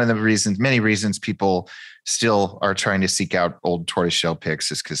is one of the reasons, many reasons people still are trying to seek out old tortoiseshell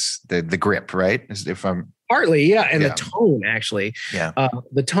picks, is because the grip, right? If I'm partly, yeah. And the tone actually,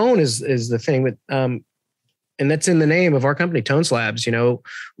 the tone is the thing with, and that's in the name of our company, Tone Slabs. You know,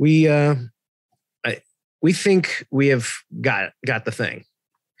 we think we have got the thing.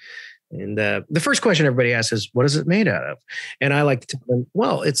 And the first question everybody asks is, what is it made out of? And I like to tell them,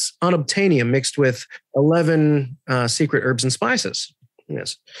 well, it's unobtainium mixed with 11 secret herbs and spices.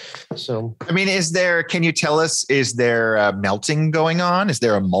 Yes. So, I mean, can you tell us, is there melting going on? Is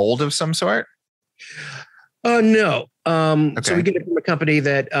there a mold of some sort? No. So we get it from a company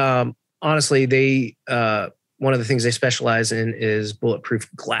that, honestly, they, one of the things they specialize in is bulletproof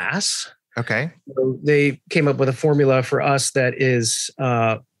glass. Okay. So they came up with a formula for us that is,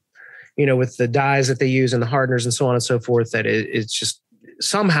 with the dyes that they use and the hardeners and so on and so forth, that it's just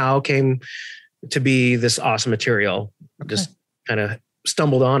somehow came to be this awesome material. Okay. Just kind of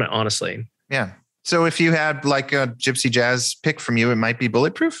stumbled on it, honestly. Yeah. So if you had like a gypsy jazz pick from you, it might be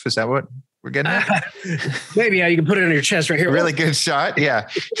bulletproof. Is that what we're getting at? Maybe. Yeah, you can put it on your chest right here. Really good shot. Yeah.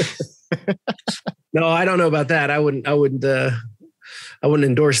 No, I don't know about that. I wouldn't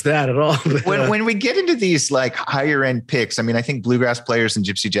endorse that at all. But, when we get into these like higher end picks, I mean, I think bluegrass players and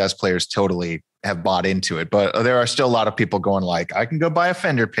gypsy jazz players totally have bought into it, but there are still a lot of people going like, I can go buy a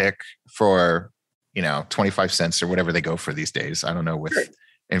Fender pick for, 25 cents or whatever they go for these days. I don't know, with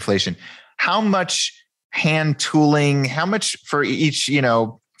inflation, how much hand tooling, how much for each,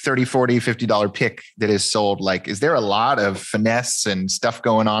 $30, $40, $50 pick that is sold? Like, is there a lot of finesse and stuff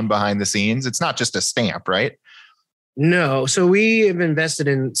going on behind the scenes? It's not just a stamp, right? No. So we have invested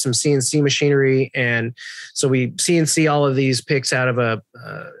in some CNC machinery. And so we CNC all of these picks out of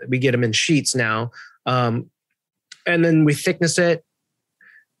we get them in sheets now. And then we thickness it,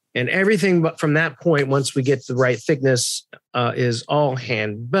 and everything. But from that point, once we get the right thickness, is all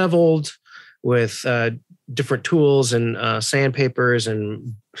hand beveled with different tools and sandpapers,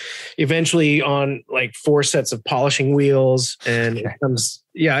 and eventually on like 4 sets of polishing wheels. And it comes,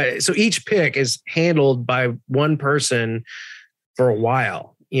 so each pick is handled by one person for a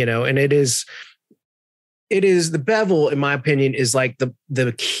while, and it is the bevel, in my opinion, is like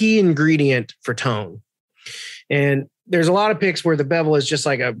the key ingredient for tone. And there's a lot of picks where the bevel is just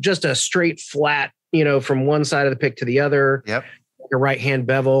like a straight flat, from one side of the pick to the other. Yep. Like a right hand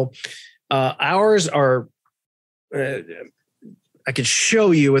bevel. Ours are, I could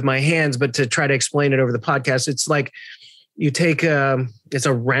show you with my hands, but to try to explain it over the podcast, it's like you take it's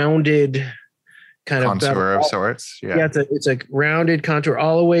a rounded kind of contour of sorts. Yeah, it's a rounded contour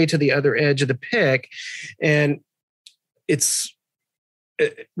all the way to the other edge of the pick, and it's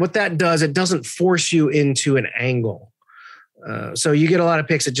what that does. It doesn't force you into an angle, so you get a lot of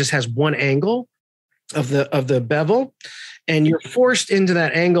picks that just has one angle of the bevel, and you're forced into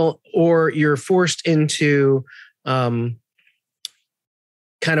that angle, or you're forced into kind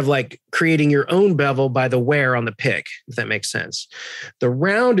of like creating your own bevel by the wear on the pick, if that makes sense. The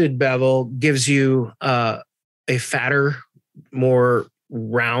rounded bevel gives you a fatter, more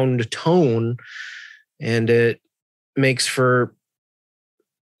round tone, and it makes for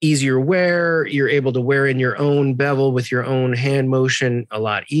easier wear. You're able to wear in your own bevel with your own hand motion a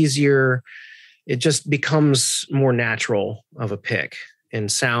lot easier. It just becomes more natural of a pick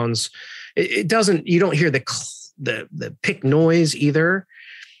and sounds. You don't hear the pick noise either.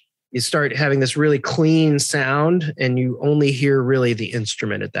 You start having this really clean sound, and you only hear really the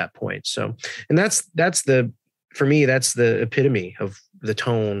instrument at that point. So, and for me, that's the epitome of the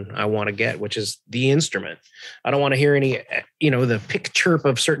tone I want to get, which is the instrument. I don't want to hear any, the pick chirp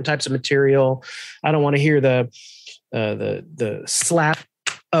of certain types of material. I don't want to hear the slap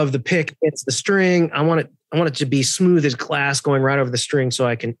of the pick hits the string. I want it to be smooth as glass going right over the string, so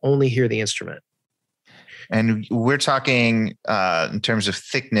I can only hear the instrument. And we're talking in terms of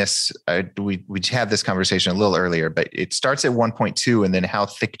thickness. We had this conversation a little earlier, but it starts at 1.2, and then how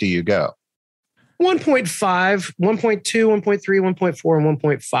thick do you go? 1.5, 1.2, 1.3, 1.4, and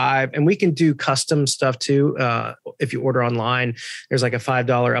 1.5. And we can do custom stuff too. If you order online, there's like a $5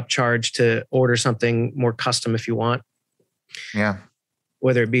 upcharge to order something more custom if you want. Yeah.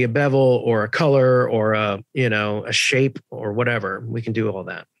 Whether it be a bevel or a color or a shape or whatever, we can do all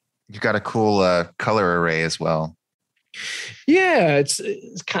that. You've got a cool color array as well. Yeah, it's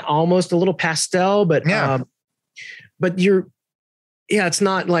kind of almost a little pastel, but it's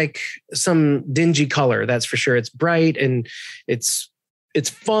not like some dingy color. That's for sure. It's bright and it's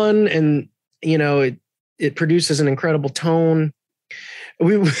fun, and it produces an incredible tone.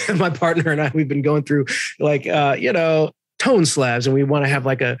 My partner and I, we've been going through like tone slabs, and we want to have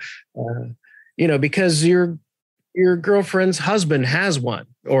like a because your girlfriend's husband has one,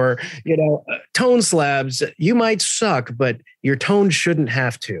 or tone slabs. You might suck, but your tone shouldn't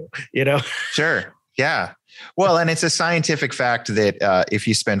have to. Sure. Yeah. Well, and it's a scientific fact that if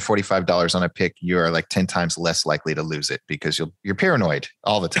you spend $45 on a pick, you are like 10 times less likely to lose it because you're paranoid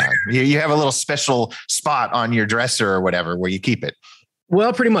all the time. You have a little special spot on your dresser or whatever where you keep it.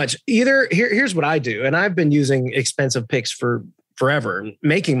 Well, pretty much. Here's what I do, and I've been using expensive picks for forever,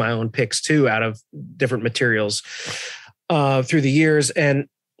 making my own picks too out of different materials through the years, and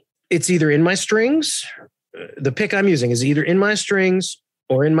it's either in my strings. The pick I'm using is either in my strings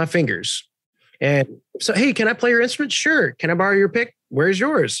or in my fingers. And so, hey, can I play your instrument? Sure. Can I borrow your pick? Where's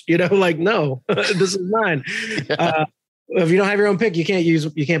yours? No, this is mine. If you don't have your own pick, you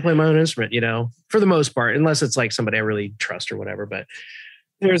can't play my own instrument, for the most part, unless it's like somebody I really trust or whatever. But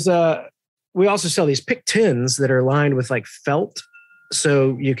we also sell these pick tins that are lined with like felt.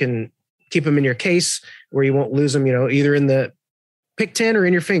 So you can keep them in your case where you won't lose them, either in the pick tin or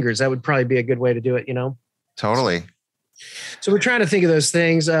in your fingers. That would probably be a good way to do it, Totally. So we're trying to think of those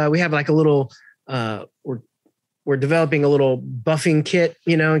things. We have like a little, we're developing a little buffing kit,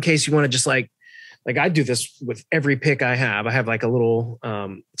 in case you want to just like I do this with every pick I have. I have like a little,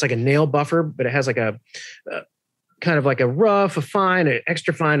 it's like a nail buffer, but it has like a kind of like a rough, a fine, an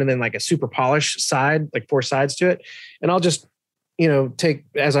extra fine, and then like a super polished side, like 4 sides to it. And I'll just, take,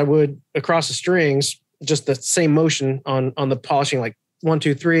 as I would across the strings, just the same motion on the polishing, like 1,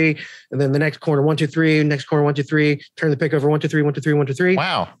 2, 3, and then the next corner, 1, 2, 3, next corner, 1, 2, 3, turn the pick over, 1, 2, 3, 1, 2, 3, 1, 2, 3.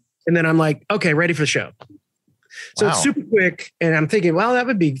 Wow. And then I'm like, okay, ready for the show. So It's super quick. And I'm thinking, well, that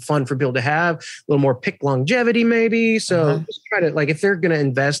would be fun for people to have a little more pick longevity, maybe. So just try to, like, if they're going to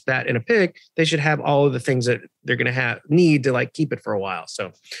invest that in a pick, they should have all of the things that they're going to need to like keep it for a while.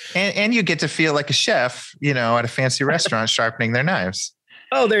 So, and you get to feel like a chef, at a fancy restaurant sharpening their knives.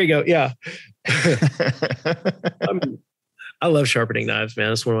 Oh, there you go. Yeah. I love sharpening knives,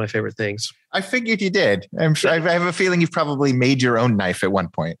 man. It's one of my favorite things. I figured you did. I'm sure. I have a feeling you've probably made your own knife at one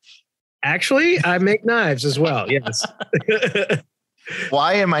point. Actually, I make knives as well. Yes.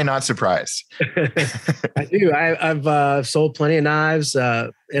 Why am I not surprised? I do. I've sold plenty of knives,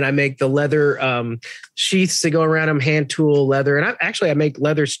 and I make the leather sheaths to go around them, hand tool leather. And I make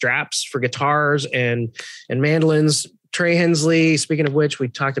leather straps for guitars and mandolins. Trey Hensley, speaking of which, we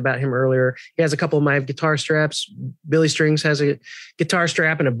talked about him earlier. He has a couple of my guitar straps. Billy Strings has a guitar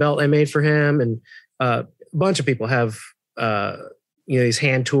strap and a belt I made for him. And a bunch of people have, these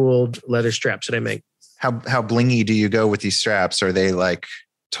hand-tooled leather straps that I make. How blingy do you go with these straps? Are they like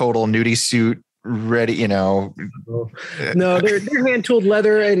total nudie suit ready, No, they're hand-tooled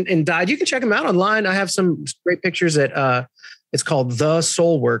leather and dyed. You can check them out online. I have some great pictures at it's called The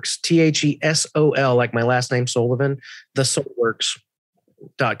Soulworks, THESOL, like my last name, Solivan,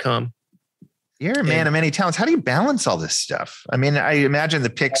 thesoulworks.com. You're a man of many talents. How do you balance all this stuff? I mean, I imagine the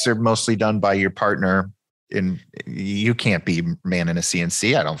picks are mostly done by your partner, and you can't be manning a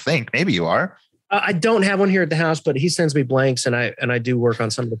CNC, I don't think. Maybe you are. I don't have one here at the house, but he sends me blanks, and I do work on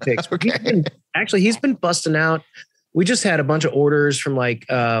some of the picks. Okay. He's been busting out. We just had a bunch of orders from like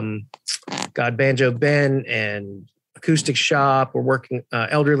Banjo Ben and Acoustic Shop. We're working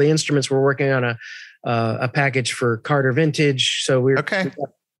Elderly Instruments. We're working on a package for Carter Vintage. So we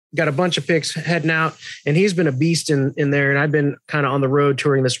got a bunch of picks heading out, and he's been a beast in there. And I've been kind of on the road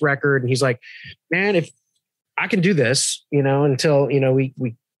touring this record. And he's like, man, if I can do this, until,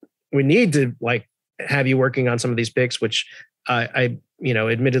 we need to like have you working on some of these picks, which I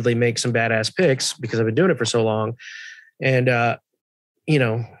admittedly make some badass picks because I've been doing it for so long. And,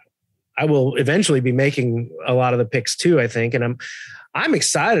 I will eventually be making a lot of the picks too, I think. And I'm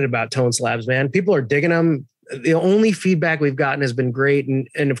excited about Tone Slabs, man. People are digging them. The only feedback we've gotten has been great.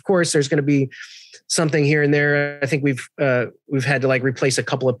 And of course there's going to be something here and there. I think we've had to like replace a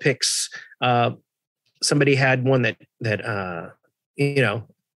couple of picks. Somebody had one that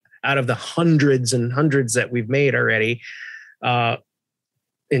out of the hundreds and hundreds that we've made already, and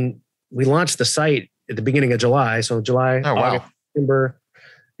we launched the site at the beginning of July. So July, August, September,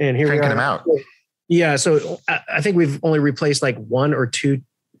 and here cranking we are. Them out. Yeah. So I think we've only replaced like 1 or 2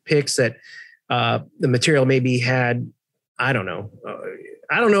 picks that the material maybe had. I don't know.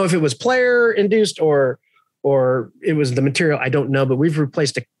 I don't know if it was player induced or it was the material. I don't know, but we've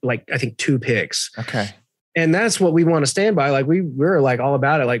replaced I think 2 picks. Okay. And that's what we want to stand by. Like we're like all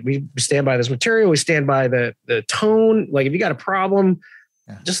about it. Like we stand by this material. We stand by the tone. Like if you got a problem,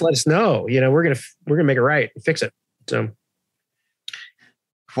 just let us know. We're gonna make it right and fix it. So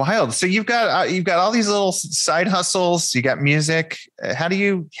wild. So you've got all these little side hustles. You got music. How do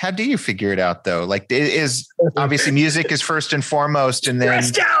you figure it out though? Like is obviously music is first and foremost, and then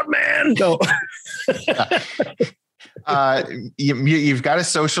stressed out, man. No. You've got a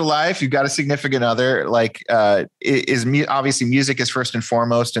social life, you've got a significant other, like obviously music is first and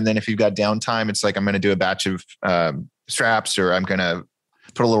foremost. And then if you've got downtime, it's like, I'm going to do a batch of straps, or I'm going to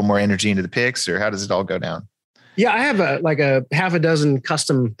put a little more energy into the picks, or how does it all go down? Yeah, I have a half a dozen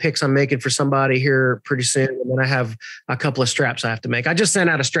custom picks I'm making for somebody here pretty soon. And then I have a couple of straps I have to make. I just sent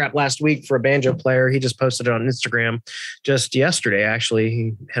out a strap last week for a banjo player. He just posted it on Instagram just yesterday. Actually,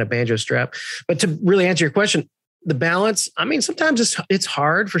 he had a banjo strap. But to really answer your question, the balance, I mean, sometimes it's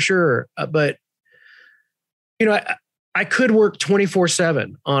hard for sure, but I could work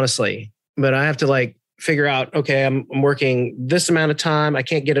 24/7, honestly, but I have to figure out, okay, I'm working this amount of time. I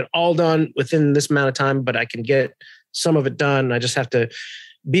can't get it all done within this amount of time, but I can get some of it done. I just have to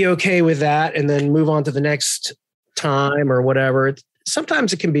be okay with that and then move on to the next time or whatever.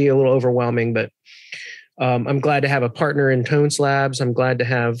 Sometimes it can be a little overwhelming, but I'm glad to have a partner in Tone Slabs. I'm glad to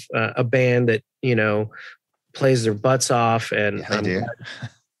have a band that, plays their butts off, and I'm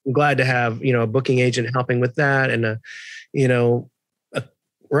glad to have, a booking agent helping with that, and a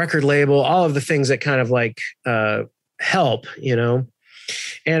record label, all of the things that kind of help,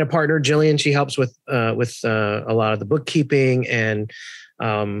 and a partner, Jillian, she helps with a lot of the bookkeeping and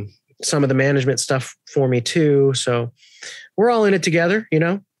some of the management stuff for me too. So we're all in it together,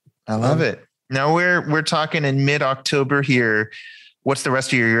 I love it. Now we're talking in mid-October here. What's the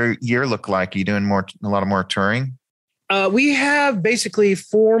rest of your year look like? Are you doing a lot more touring? We have basically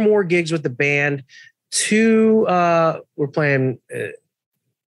 4 more gigs with the band. 2, we're playing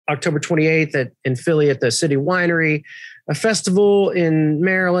October 28th in Philly at the City Winery, a festival in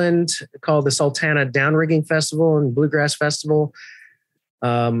Maryland called the Sultana Downrigging Festival and Bluegrass Festival.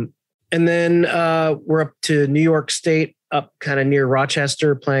 And then we're up to New York State, up kind of near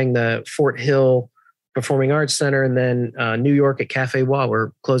Rochester, playing the Fort Hill Performing Arts Center, and then New York at Cafe Wah.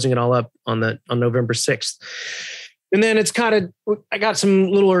 We're closing it all up on November 6th. And then it's kind of, I got some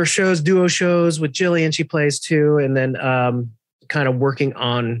littler shows, duo shows with Jillian, she plays too. And then kind of working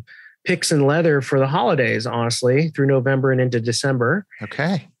on picks and leather for the holidays, honestly, through November and into December.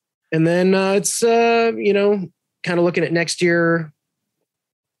 Okay. And then it's, kind of looking at next year.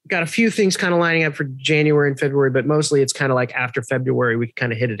 Got a few things kind of lining up for January and February, but mostly it's kind of like after February, we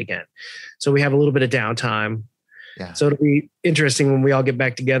kind of hit it again. So we have a little bit of downtime. Yeah. So it'll be interesting when we all get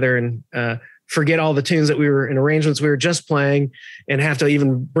back together and forget all the tunes that we were in arrangements we were just playing and have to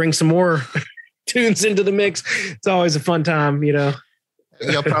even bring some more tunes into the mix. It's always a fun time,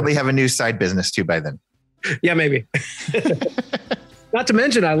 You'll probably have a new side business too by then. Yeah, maybe. Not to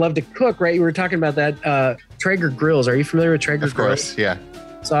mention, I love to cook, right? You were talking about that Traeger grills. Are you familiar with Traeger grills? Of course, yeah.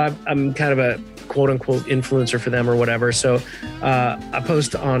 So I'm kind of a quote unquote influencer for them or whatever. So I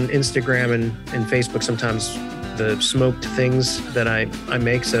post on Instagram and Facebook sometimes the smoked things that I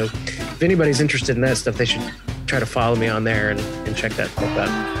make. So if anybody's interested in that stuff, they should try to follow me on there and check that stuff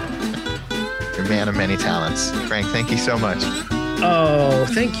out. You're a man of many talents. Frank, thank you so much. Oh,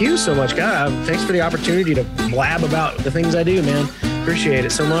 thank you so much, God. Thanks for the opportunity to blab about the things I do, man. Appreciate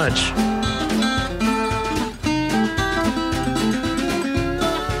it so much.